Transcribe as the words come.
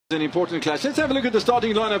An important clash. Let's have a look at the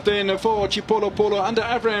starting lineup then for Chipolo Polo under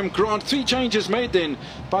Avram Grant. 3 changes made then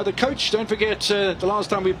by the coach. Don't forget the last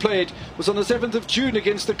time we played was on the 7th of June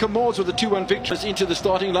against the Comores with a 2-1 victory. Into the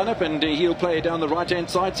starting lineup, and he'll play down the right hand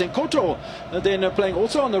side. Senkoto then playing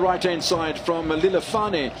also on the right hand side from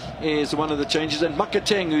Lilafane is one of the changes, and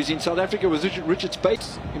Makateng, who's in South Africa, was Richard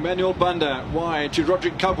Bates. Emmanuel Banda wide to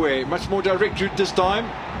Roderick Kabwe, much more direct route this time.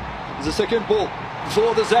 There's a second ball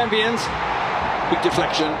for the Zambians. Big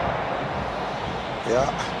deflection.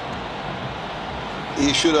 Yeah,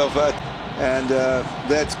 he should have, and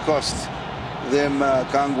that cost them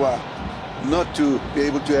Kangwa not to be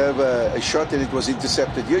able to have a shot, and it was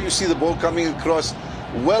intercepted. Here you see the ball coming across,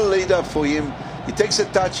 well laid up for him. He takes a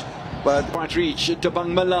touch, but right reach to Bang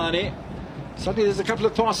Malane. Suddenly there's a couple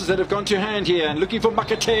of passes that have gone to hand here, and looking for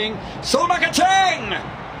Makateng. So Makateng!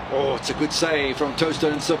 Oh, it's a good save from Toaster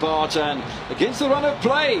and Sabata, and against the run of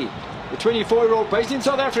play. The 24-year-old based in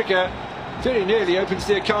South Africa very nearly opens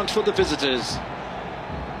the account for the visitors.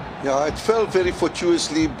 Yeah, it fell very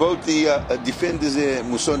fortuitously. Both the defenders,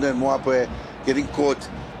 Musonda and Mwape, getting caught.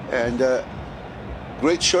 And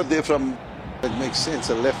great shot there from... It makes sense.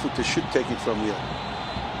 A left footer should take it from here.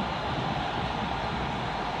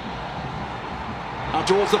 Out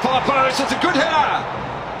towards the far post. It's a good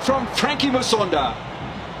header from Frankie Musonda.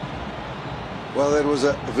 Well, that was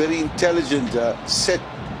a very intelligent set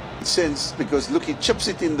sense, because look, he chips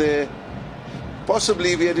it in there.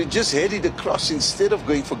 Possibly if he had just headed across instead of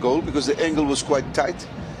going for goal, because the angle was quite tight.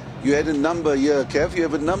 You had a number here, Kev. You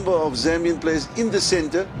have a number of Zambian players in the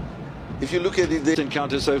center. If you look at it, the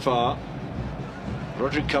encounter so far.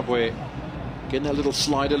 Roderick Kabwe getting a little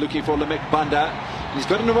slider, looking for Lemek Banda. He's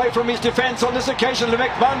gotten away from his defense on this occasion.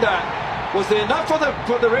 Lemek Banda, was there enough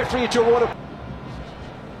for the referee to award a...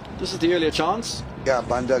 This is the earlier chance. Yeah,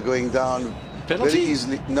 Banda going down. Penalty? Very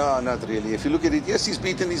easily. No, not really. If you look at it, yes, he's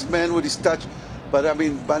beaten his man with his touch, but I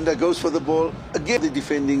mean, Banda goes for the ball. Again, they're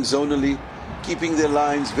defending zonally, keeping their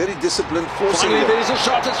lines, very disciplined, forcing. Finally, there's a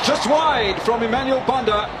shot. It's just wide from Emmanuel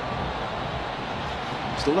Banda.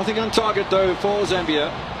 Still nothing on target though for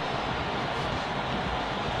Zambia.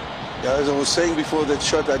 Yeah, as I was saying before that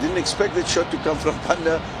shot, I didn't expect that shot to come from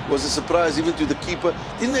Banda. Was a surprise even to the keeper.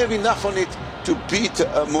 Didn't have enough on it to beat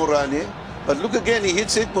Morane. But look again, he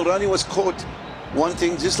hits it. Morane was caught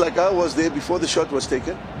wanting, just like I was there before the shot was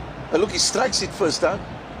taken. And look, he strikes it first time.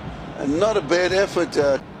 And not a bad effort.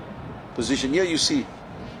 Position. Here you see,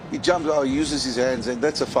 he jumps out, he uses his hands, and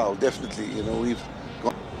that's a foul, definitely. You know, we've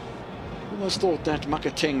gone. Almost thought that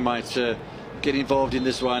Makateng might get involved in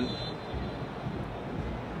this one.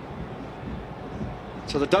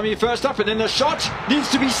 So the dummy first up, and then the shot needs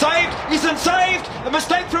to be saved. Isn't saved. A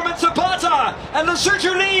mistake from Zapata, and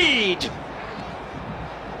Lesotho lead.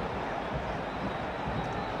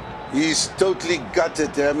 He's totally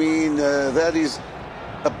gutted. I mean, that is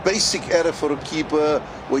a basic error for a keeper,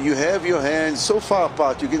 where you have your hands so far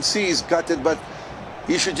apart. You can see he's gutted, but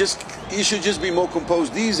he should just be more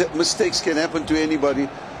composed. These mistakes can happen to anybody,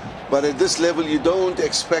 but at this level, you don't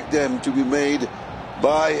expect them to be made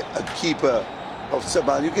by a keeper of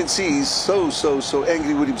Sabah. You can see he's so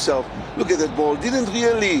angry with himself. Look at that ball. Didn't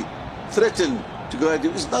really threaten to go ahead.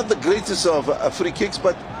 It was not the greatest of free kicks,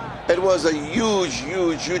 but it was a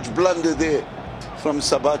huge blunder there from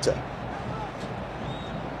Sabata.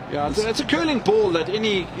 Yeah, it's a curling ball that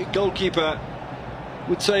any goalkeeper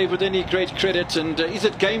would save with any great credit. And is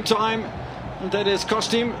it game time? And that has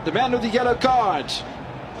cost him the man with the yellow card.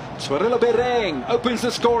 Swarilla Bereng opens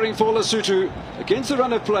the scoring for Lesotho against the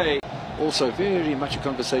run of play. Also very much a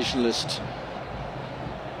conversationalist.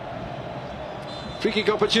 Free kick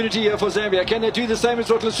opportunity here for Zambia. Can they do the same as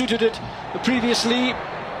what Lesotho did previously?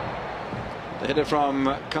 The header from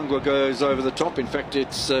Kangwa goes over the top. In fact,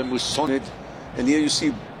 it's Musonda. And here you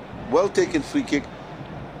see, well taken free kick.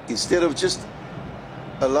 Instead of just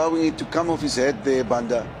allowing it to come off his head there,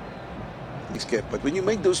 Banda. But when you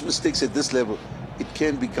make those mistakes at this level, it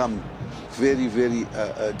can become very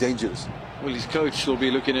dangerous. Well, his coach will be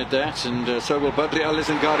looking at that, and so will Badri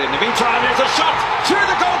Alizangari. In the meantime, there's a shot to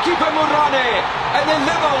the goalkeeper Morane, and then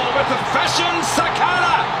level with the fashion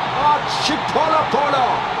Sakala of Chipolo Polo.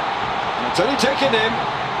 And it's only taken him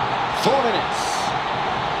 4 minutes.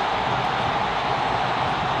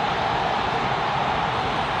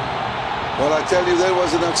 Well, I tell you, that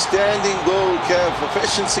was an outstanding goal, Kev.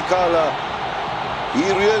 Fashion Sakala. He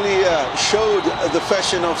really showed the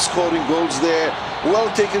fashion of scoring goals there. Well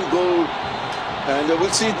taken goal. And we'll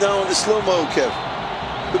see it now in the slow-mo, Kev.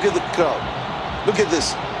 Look at the crowd. Look at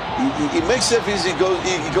this. He makes it easy.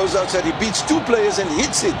 He goes outside. He beats 2 players and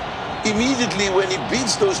hits it. Immediately when he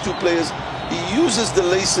beats those 2 players, he uses the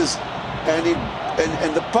laces and he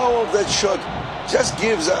and the power of that shot just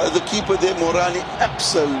gives the keeper there, Morani,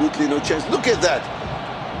 absolutely no chance. Look at that.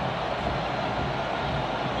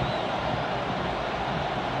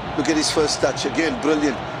 Look at his first touch again,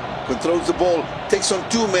 brilliant. Controls the ball, takes on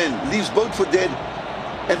two men, leaves both for dead.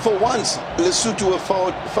 And for once, Lesotho have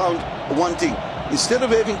found one thing. Instead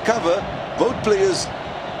of having cover, both players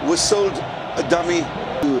were sold a dummy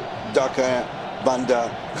to Daka,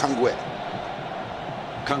 Banda, Kangwe.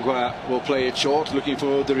 Kangwa will play it short, looking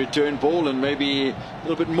for the return ball and maybe a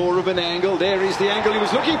little bit more of an angle. There is the angle he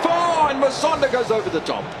was looking for, and Masonda goes over the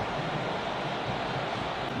top.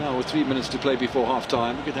 Now with 3 minutes to play before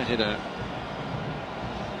half-time, look at that header.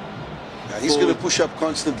 Yeah, he's going to push up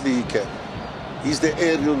constantly, Kev. He's the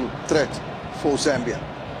aerial threat for Zambia.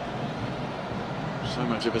 So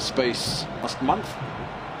much of a space last month.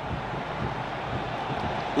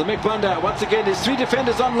 Lamek Banda, once again, there's three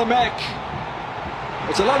defenders on Lamek.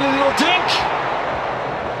 It's a lovely little dink.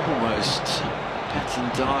 Almost. Patson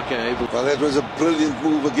Darker able. Well, that was a brilliant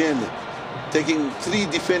move again. Taking three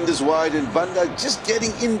defenders wide and Banda just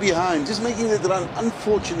getting in behind, just making that run.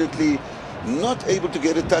 Unfortunately, not able to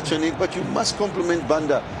get a touch on it, but you must compliment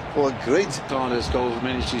Banda for a great. Tana's goal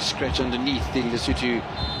managed to scratch underneath the Lesotho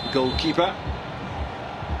goalkeeper.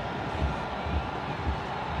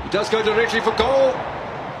 He does go directly for goal.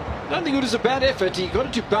 I don't think it was a bad effort. He got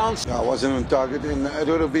it to bounce. No, wasn't on target, and it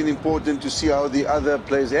would have been important to see how the other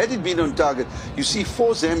players, had it been on target, you see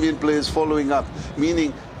four Zambian players following up,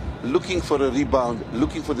 meaning looking for a rebound,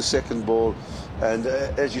 looking for the second ball. And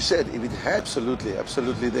as you said, if it had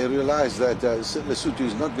absolutely, they realized that Lesotho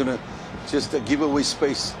is not going to just give away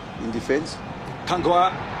space in defense.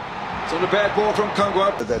 Kangwa. It's not a bad ball from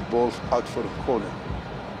Kangwa. That ball out for a corner.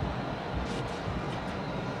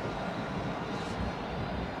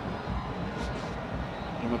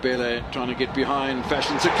 Mabele trying to get behind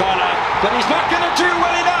Fashion Sakana, but he's not going to do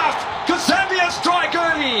well enough because Zambia strike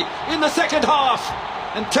early in the second half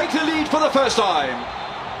and take the lead for the first time.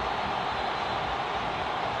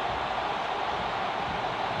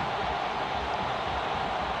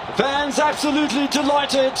 Fans absolutely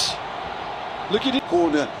delighted. Look at it.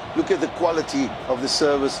 Corner, look at the quality of the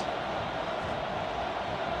service.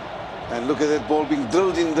 And look at that ball being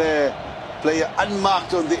drilled in there. Player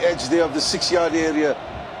unmarked on the edge there of the 6-yard area.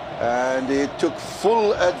 And he took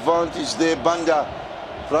full advantage there, Banda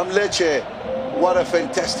from Lecce. What a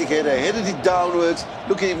fantastic header. Headed it downwards.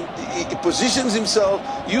 Look at him. He positions himself,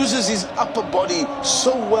 uses his upper body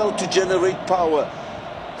so well to generate power.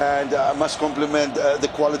 And I must compliment the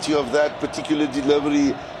quality of that particular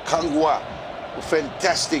delivery. Kangwa,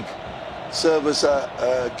 fantastic service.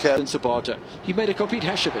 Sabata. He made a complete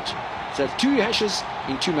hash of it. So 2 hashes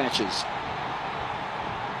in 2 matches.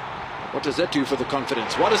 What does that do for the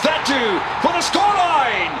confidence? What does that do for the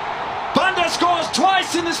scoreline? Banda scores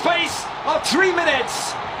twice in the space of 3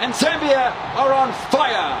 minutes, and Zambia are on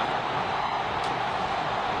fire.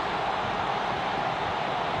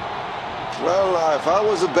 Well, if I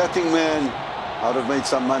was a betting man, I would have made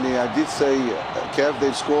some money. I did say, Kev,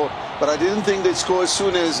 they'd score, but I didn't think they'd score as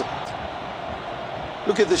soon as.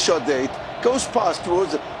 Look at the shot there. It goes past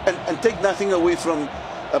towards and take nothing away from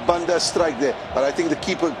a Banda strike there, but I think the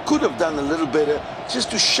keeper could have done a little better just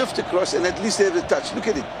to shift across and at least have a touch. Look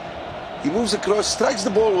at it. He moves across, strikes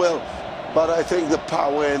the ball well, but I think the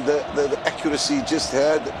power and the accuracy just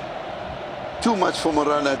had too much for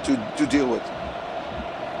Morana to deal with.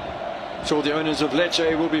 Sure, the owners of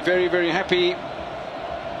Lecce will be very, very happy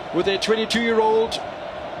with their 22-year-old.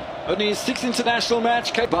 Only his 6th international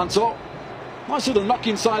match. Banzo. Nice little knock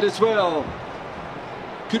inside as well.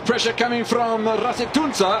 Good pressure coming from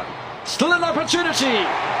Rasetunza. Still an opportunity.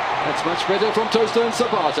 That's much better from Toaster and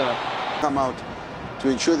Sabata. Come out to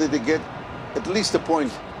ensure that they get at least a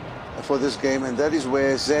point for this game, and that is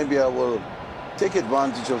where Zambia will take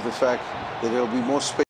advantage of the fact that there will be more space.